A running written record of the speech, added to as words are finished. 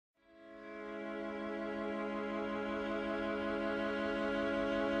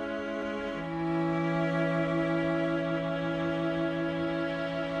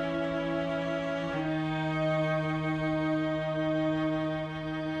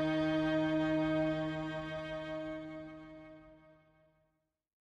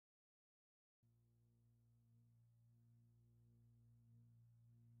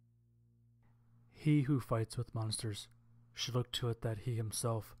He who fights with monsters should look to it that he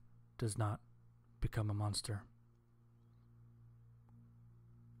himself does not become a monster.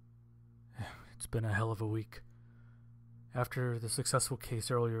 It's been a hell of a week. After the successful case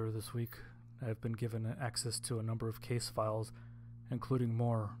earlier this week, I have been given access to a number of case files, including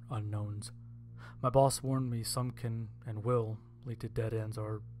more unknowns. My boss warned me some can and will lead to dead ends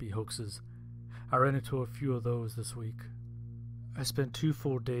or be hoaxes. I ran into a few of those this week. I spent 2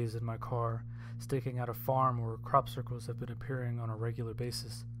 full days in my car, staking out a farm where crop circles have been appearing on a regular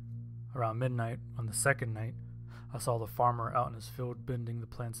basis. Around midnight, on the second night, I saw the farmer out in his field bending the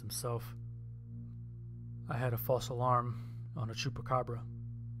plants himself. I had a false alarm on a chupacabra,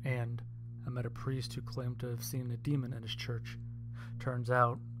 and I met a priest who claimed to have seen a demon in his church. Turns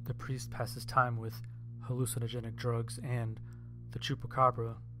out, the priest passes time with hallucinogenic drugs, and the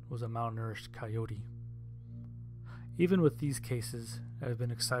chupacabra was a malnourished coyote. Even with these cases, I have been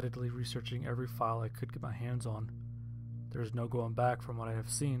excitedly researching every file I could get my hands on. There is no going back from what I have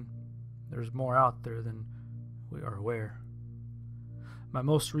seen. There is more out there than we are aware. My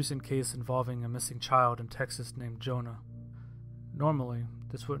most recent case involving a missing child in Texas named Jonah. Normally,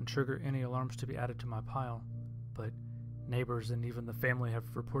 this wouldn't trigger any alarms to be added to my pile, but neighbors and even the family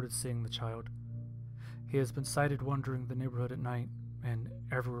have reported seeing the child. He has been sighted wandering the neighborhood at night, and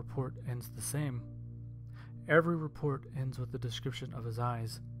every report ends the same. Every report ends with the description of his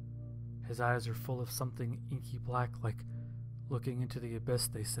eyes. His eyes are full of something inky black, like looking into the abyss,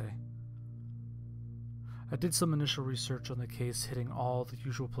 they say. I did some initial research on the case, hitting all the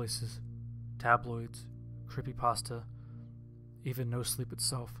usual places: tabloids, creepypasta, even No Sleep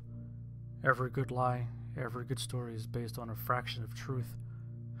itself. Every good lie, every good story is based on a fraction of truth.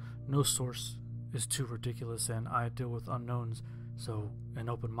 No source is too ridiculous, and I deal with unknowns, so an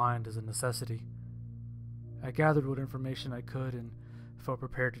open mind is a necessity. I gathered what information I could and felt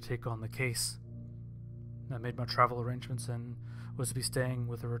prepared to take on the case. I made my travel arrangements and was to be staying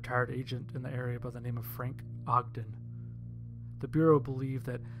with a retired agent in the area by the name of Frank Ogden. The Bureau believed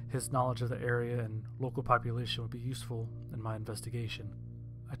that his knowledge of the area and local population would be useful in my investigation.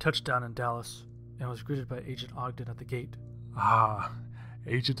 I touched down in Dallas and was greeted by Agent Ogden at the gate. Ah,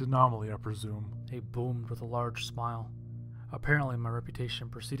 Agent Anomaly, I presume. He boomed with a large smile. Apparently my reputation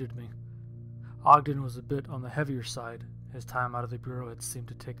preceded me. Ogden was a bit on the heavier side. His time out of the Bureau had seemed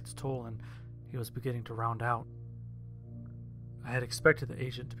to take its toll, and he was beginning to round out. I had expected the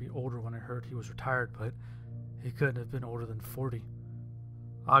agent to be older when I heard he was retired, but he couldn't have been older than 40.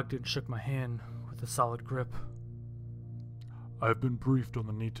 Ogden shook my hand with a solid grip. I've been briefed on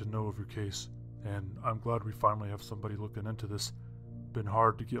the need to know of your case, and I'm glad we finally have somebody looking into this. Been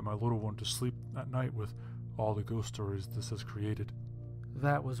hard to get my little one to sleep at night with all the ghost stories this has created.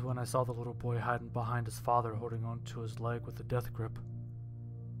 That was when I saw the little boy hiding behind his father, holding on to his leg with a death grip.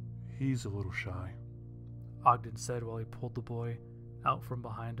 He's a little shy, Ogden said while he pulled the boy out from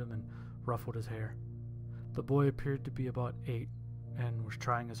behind him and ruffled his hair. The boy appeared to be about 8 and was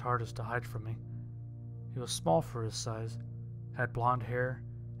trying his hardest to hide from me. He was small for his size, had blonde hair,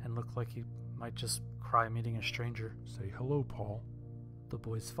 and looked like he might just cry meeting a stranger. Say hello, Paul, the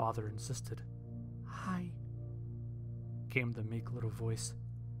boy's father insisted. Hi, came the meek little voice.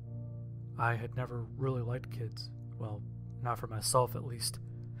 I had never really liked kids. Well, not for myself at least.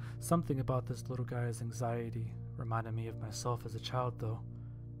 Something about this little guy's anxiety reminded me of myself as a child, though.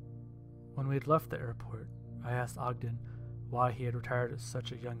 When we had left the airport, I asked Ogden why he had retired at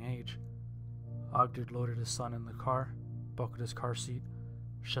such a young age. Ogden loaded his son in the car, buckled his car seat,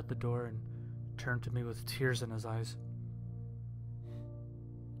 shut the door, and turned to me with tears in his eyes.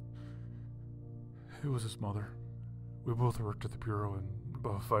 It was his mother. We both worked at the Bureau, and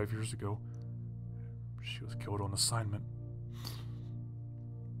about 5 years ago, she was killed on assignment.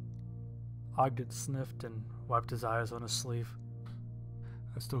 Ogden sniffed and wiped his eyes on his sleeve.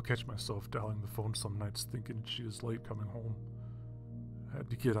 I still catch myself dialing the phone some nights thinking she is late coming home. I had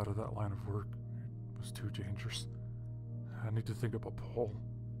to get out of that line of work. It was too dangerous. I need to think about Paul.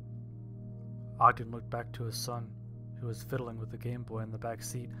 Ogden looked back to his son, who was fiddling with the Game Boy in the back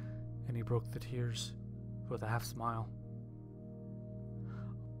seat, and he broke the tears with a half smile.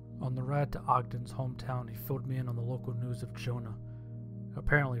 On the ride to Ogden's hometown, he filled me in on the local news of Jonah.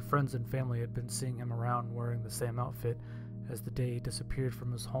 Apparently, friends and family had been seeing him around wearing the same outfit as the day he disappeared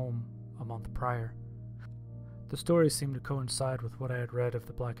from his home a month prior. The stories seemed to coincide with what I had read of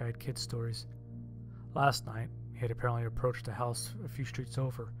the black-eyed kid stories. Last night, he had apparently approached a house a few streets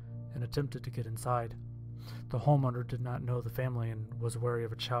over and attempted to get inside. The homeowner did not know the family and was wary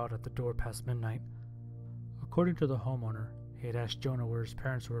of a child at the door past midnight. According to the homeowner, he had asked Jonah where his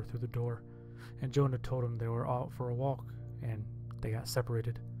parents were through the door, and Jonah told him they were out for a walk, and they got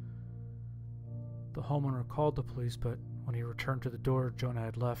separated. The homeowner called the police, but when he returned to the door, Jonah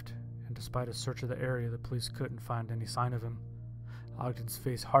had left, and despite a search of the area, the police couldn't find any sign of him. Ogden's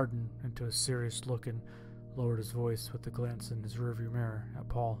face hardened into a serious look and lowered his voice with a glance in his rearview mirror at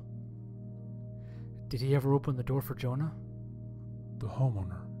Paul. Did he ever open the door for Jonah? The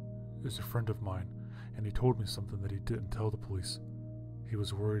homeowner is a friend of mine, and he told me something that he didn't tell the police. He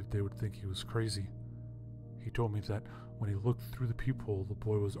was worried they would think he was crazy. He told me that when he looked through the peephole, the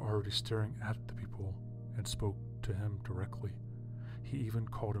boy was already staring at the peephole and spoke to him directly. He even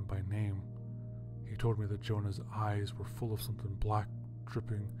called him by name. He told me that Jonah's eyes were full of something black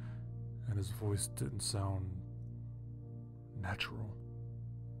dripping, and his voice didn't sound natural.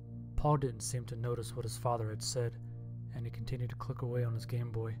 Paul didn't seem to notice what his father had said, and he continued to click away on his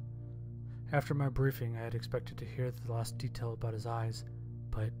Game Boy. After my briefing, I had expected to hear the last detail about his eyes,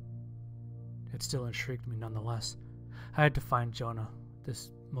 but it still intrigued me nonetheless. I had to find Jonah.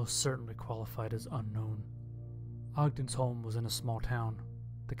 This most certainly qualified as unknown. Ogden's home was in a small town,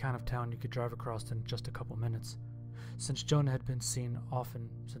 the kind of town you could drive across in just a couple minutes. Since Jonah had been seen often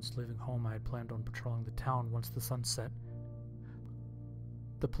since leaving home, I had planned on patrolling the town once the sun set.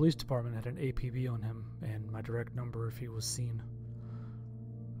 The police department had an APB on him and my direct number if he was seen.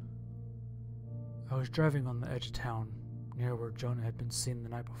 I was driving on the edge of town, near where Jonah had been seen the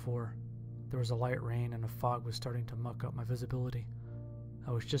night before. There was a light rain and a fog was starting to muck up my visibility.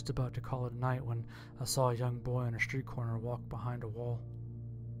 I was just about to call it a night when I saw a young boy on a street corner walk behind a wall.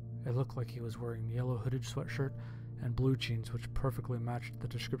 It looked like he was wearing a yellow hooded sweatshirt and blue jeans, which perfectly matched the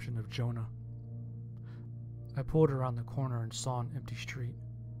description of Jonah. I pulled around the corner and saw an empty street.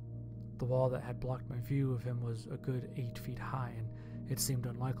 The wall that had blocked my view of him was a good 8 feet high, and it seemed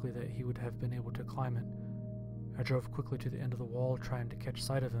unlikely that he would have been able to climb it. I drove quickly to the end of the wall, trying to catch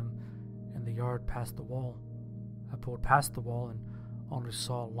sight of him in the yard past the wall. I pulled past the wall and only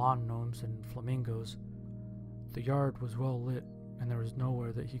saw lawn gnomes and flamingos. The yard was well lit, and there was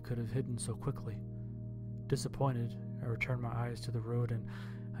nowhere that he could have hidden so quickly. Disappointed, I returned my eyes to the road, and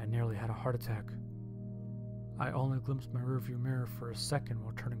I nearly had a heart attack. I only glimpsed my rearview mirror for a second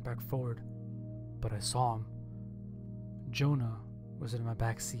while turning back forward, but I saw him. Jonah was in my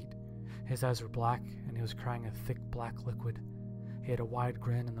back seat. His eyes were black, and he was crying a thick black liquid. He had a wide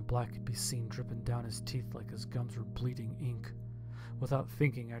grin, and the black could be seen dripping down his teeth like his gums were bleeding ink. Without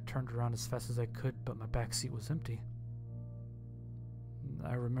thinking, I turned around as fast as I could, but my back seat was empty.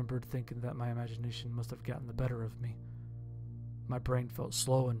 I remembered thinking that my imagination must have gotten the better of me. My brain felt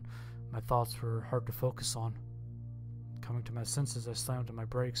slow, and my thoughts were hard to focus on. Coming to my senses, I slammed on my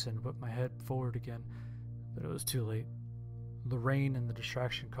brakes and whipped my head forward again, but it was too late. The rain and the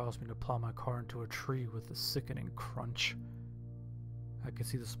distraction caused me to plow my car into a tree with a sickening crunch. I could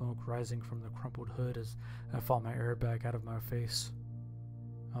see the smoke rising from the crumpled hood as I fought my airbag out of my face.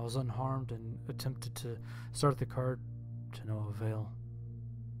 I was unharmed and attempted to start the car to no avail.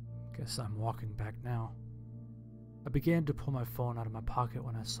 Guess I'm walking back now. I began to pull my phone out of my pocket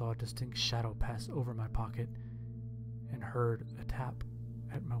when I saw a distinct shadow pass over my pocket and heard a tap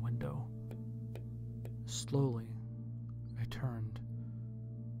at my window. Slowly, I turned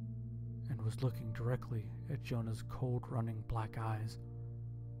and was looking directly at Jonah's cold, running black eyes.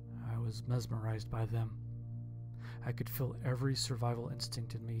 I was mesmerized by them. I could feel every survival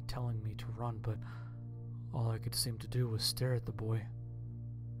instinct in me telling me to run, but all I could seem to do was stare at the boy.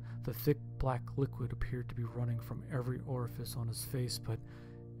 The thick black liquid appeared to be running from every orifice on his face, but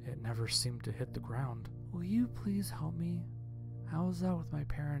it never seemed to hit the ground. Will you please help me? I was out with my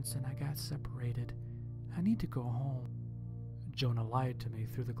parents and I got separated. I need to go home. Jonah lied to me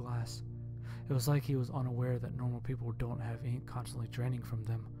through the glass. It was like he was unaware that normal people don't have ink constantly draining from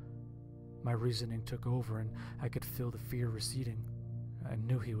them. My reasoning took over and I could feel the fear receding. I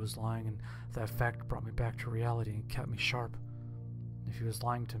knew he was lying, and that fact brought me back to reality and kept me sharp. If he was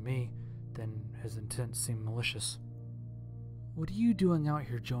lying to me, then his intent seemed malicious. What are you doing out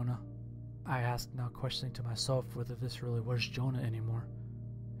here, Jonah? I asked, now questioning to myself whether this really was Jonah anymore.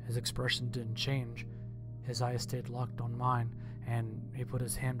 His expression didn't change. His eyes stayed locked on mine, and he put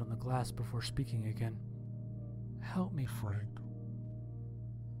his hand on the glass before speaking again. Help me, Frank.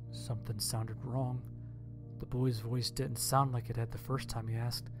 Something sounded wrong. The boy's voice didn't sound like it had the first time he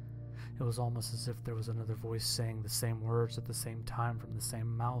asked. It was almost as if there was another voice saying the same words at the same time from the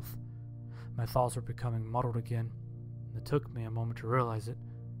same mouth. My thoughts were becoming muddled again. It took me a moment to realize it.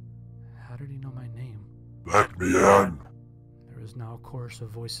 How did he know my name? Let me in! There was now a chorus of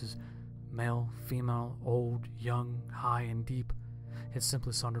voices. Male, female, old, young, high, and deep. It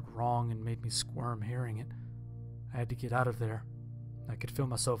simply sounded wrong and made me squirm hearing it. I had to get out of there. I could feel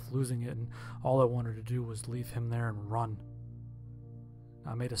myself losing it, and all I wanted to do was leave him there and run.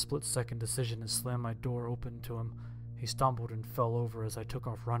 I made a split-second decision and slammed my door open to him. He stumbled and fell over as I took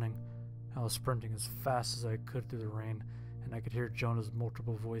off running. I was sprinting as fast as I could through the rain, and I could hear Jonah's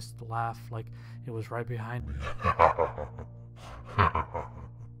multiple voiced laugh like it was right behind me.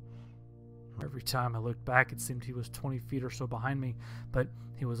 Every time I looked back, it seemed he was 20 feet or so behind me, but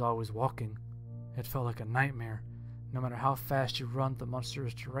he was always walking. It felt like a nightmare. No matter how fast you run, the monster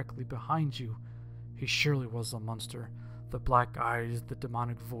is directly behind you. He surely was a monster. The black eyes, the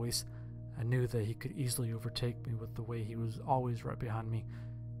demonic voice. I knew that he could easily overtake me with the way he was always right behind me.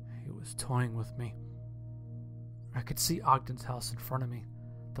 He was toying with me. I could see Ogden's house in front of me.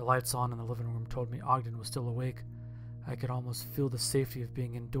 The lights on in the living room told me Ogden was still awake. I could almost feel the safety of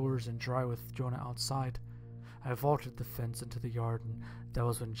being indoors and dry with Jonah outside. I vaulted the fence into the yard, and that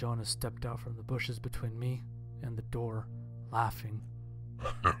was when Jonah stepped out from the bushes between me and the door, laughing.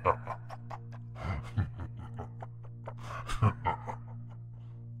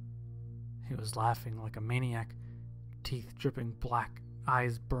 He was laughing like a maniac, teeth dripping black,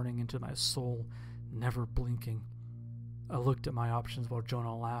 eyes burning into my soul, never blinking. I looked at my options while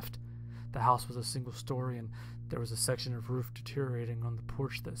Jonah laughed. The house was a single story, and there was a section of roof deteriorating on the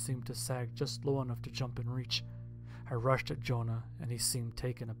porch that seemed to sag just low enough to jump and reach. I rushed at Jonah, and he seemed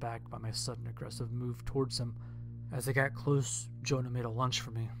taken aback by my sudden aggressive move towards him. As I got close, Jonah made a lunge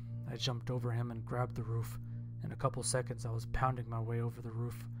for me. I jumped over him and grabbed the roof. In a couple seconds, I was pounding my way over the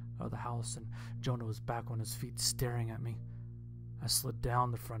roof of the house, and Jonah was back on his feet staring at me. I slid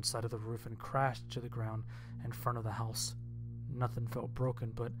down the front side of the roof and crashed to the ground in front of the house. Nothing felt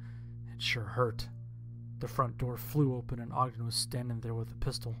broken, but it sure hurt. The front door flew open and Ogden was standing there with a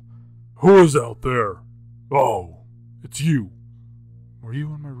pistol. "Who is out there? Oh, it's you. Were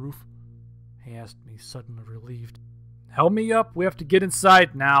you on my roof?" He asked me, suddenly relieved. "Help me up, we have to get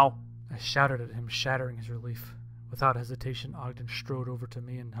inside now." I shouted at him, shattering his relief. Without hesitation, Ogden strode over to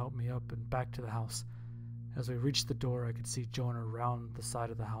me and helped me up and back to the house. As we reached the door, I could see Jonah round the side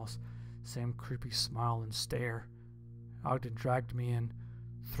of the house, same creepy smile and stare. Ogden dragged me in,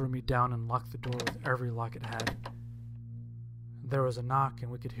 threw me down, and locked the door with every lock it had. There was a knock,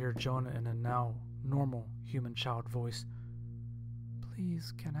 and we could hear Jonah in a now normal human child voice.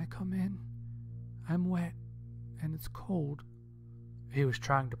 "Please, can I come in? I'm wet, and it's cold." He was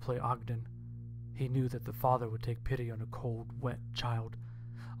trying to play Ogden. He knew that the father would take pity on a cold, wet child.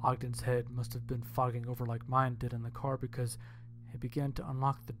 Ogden's head must have been fogging over like mine did in the car because he began to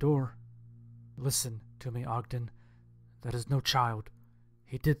unlock the door. "Listen to me, Ogden. That is no child.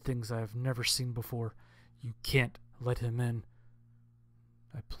 He did things I have never seen before. You can't let him in."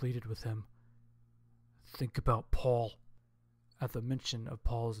 I pleaded with him. "Think about Paul." At the mention of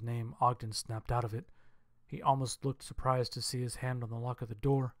Paul's name, Ogden snapped out of it. He almost looked surprised to see his hand on the lock of the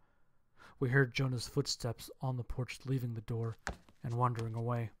door. We heard Jonah's footsteps on the porch leaving the door and wandering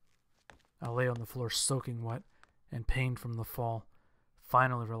away. I lay on the floor soaking wet and pain from the fall,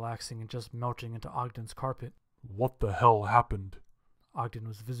 finally relaxing and just melting into Ogden's carpet. "What the hell happened?" Ogden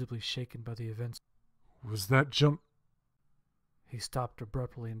was visibly shaken by the events. "Was that jump—" He stopped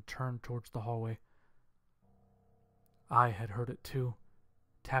abruptly and turned towards the hallway. I had heard it too,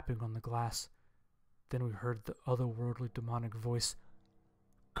 tapping on the glass. Then we heard the otherworldly demonic voice.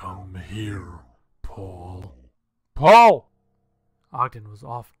 "Come here, Paul." "Paul!" Ogden was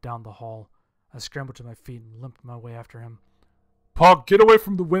off down the hall. I scrambled to my feet and limped my way after him. "Paul, get away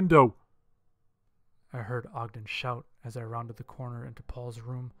from the window!" I heard Ogden shout as I rounded the corner into Paul's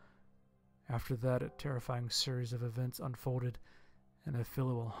room. After that, a terrifying series of events unfolded, and I feel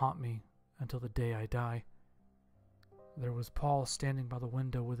it will haunt me until the day I die. There was Paul standing by the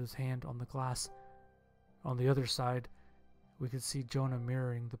window with his hand on the glass. On the other side, we could see Jonah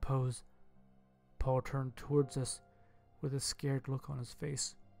mirroring the pose. Paul turned towards us with a scared look on his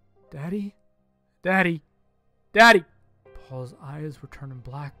face. "Daddy? Daddy? Daddy!" Paul's eyes were turning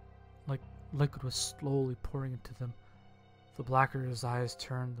black, like liquid was slowly pouring into them. The blacker his eyes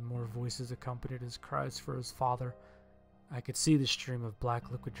turned, the more voices accompanied his cries for his father. I could see the stream of black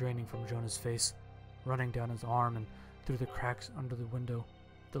liquid draining from Jonah's face, running down his arm and through the cracks under the window.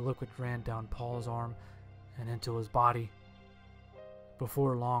 The liquid ran down Paul's arm and into his body.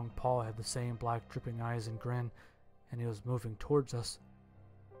 Before long, Paul had the same black dripping eyes and grin, and he was moving towards us.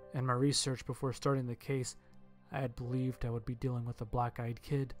 In my research before starting the case, I had believed I would be dealing with a black-eyed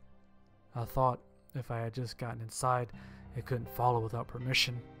kid. I thought if I had just gotten inside, it couldn't follow without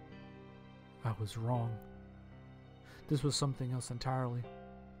permission. I was wrong. This was something else entirely.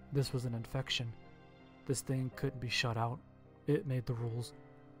 This was an infection. This thing couldn't be shut out. It made the rules.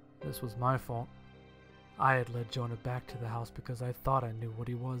 This was my fault. I had led Jonah back to the house because I thought I knew what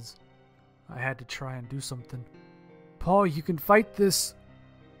he was. I had to try and do something. "Paul, you can fight this!"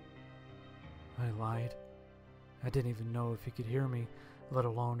 I lied. I didn't even know if he could hear me, let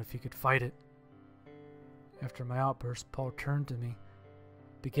alone if he could fight it. After my outburst, Paul turned to me,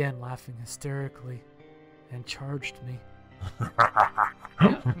 began laughing hysterically, and charged me.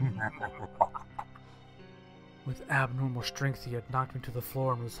 With abnormal strength, he had knocked me to the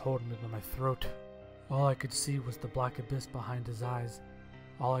floor and was holding me by my throat. All I could see was the black abyss behind his eyes.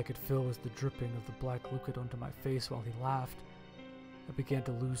 All I could feel was the dripping of the black liquid onto my face while he laughed. I began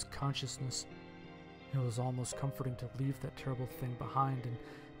to lose consciousness. It was almost comforting to leave that terrible thing behind and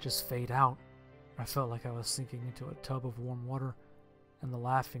just fade out. I felt like I was sinking into a tub of warm water, and the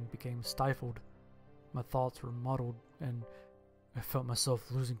laughing became stifled. My thoughts were muddled, and I felt myself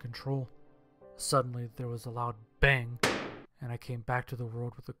losing control. Suddenly, there was a loud bang, and I came back to the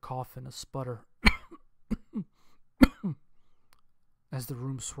world with a cough and a sputter. As the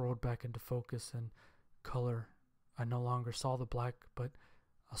room swirled back into focus and color, I no longer saw the black, but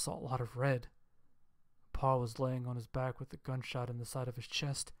I saw a lot of red. Paul was laying on his back with a gunshot in the side of his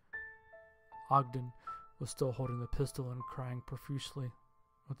chest. Ogden was still holding the pistol and crying profusely,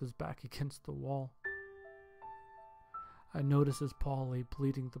 with his back against the wall. I noticed as Paul lay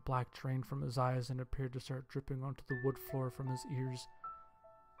bleeding, the black drained from his eyes and appeared to start dripping onto the wood floor from his ears.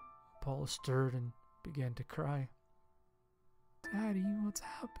 Paul stirred and began to cry. "Daddy, what's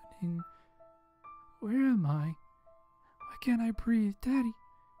happening? Where am I? Why can't I breathe? Daddy,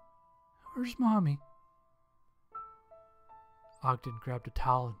 where's Mommy?" Ogden grabbed a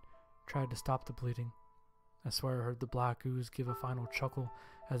towel and tried to stop the bleeding. I swear I heard the black ooze give a final chuckle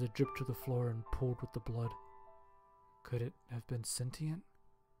as it dripped to the floor and pooled with the blood. Could it have been sentient?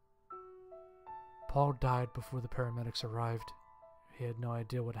 Paul died before the paramedics arrived. He had no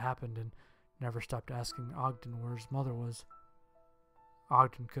idea what happened and never stopped asking Ogden where his mother was.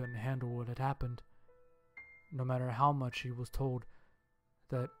 Ogden couldn't handle what had happened. No matter how much he was told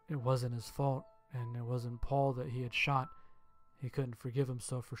that it wasn't his fault and it wasn't Paul that he had shot, he couldn't forgive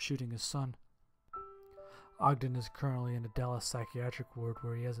himself for shooting his son. Ogden is currently in a Dallas psychiatric ward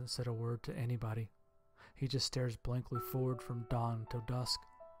where he hasn't said a word to anybody. He just stares blankly forward from dawn till dusk.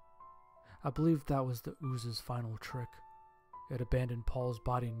 I believe that was the ooze's final trick. It abandoned Paul's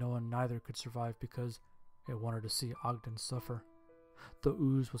body knowing neither could survive because it wanted to see Ogden suffer. The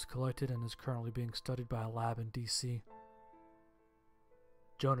ooze was collected and is currently being studied by a lab in D.C.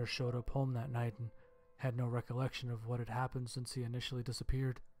 Jonas showed up home that night and had no recollection of what had happened since he initially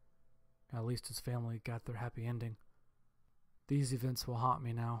disappeared. At least his family got their happy ending. These events will haunt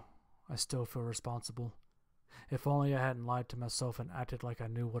me now. I still feel responsible. If only I hadn't lied to myself and acted like I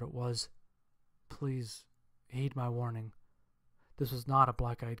knew what it was. Please, heed my warning. This was not a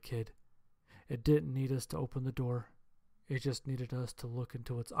black-eyed kid. It didn't need us to open the door. It just needed us to look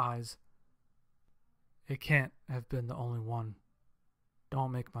into its eyes. It can't have been the only one.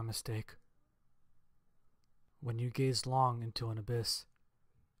 Don't make my mistake. When you gaze long into an abyss,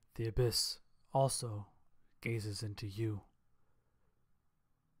 the abyss also gazes into you.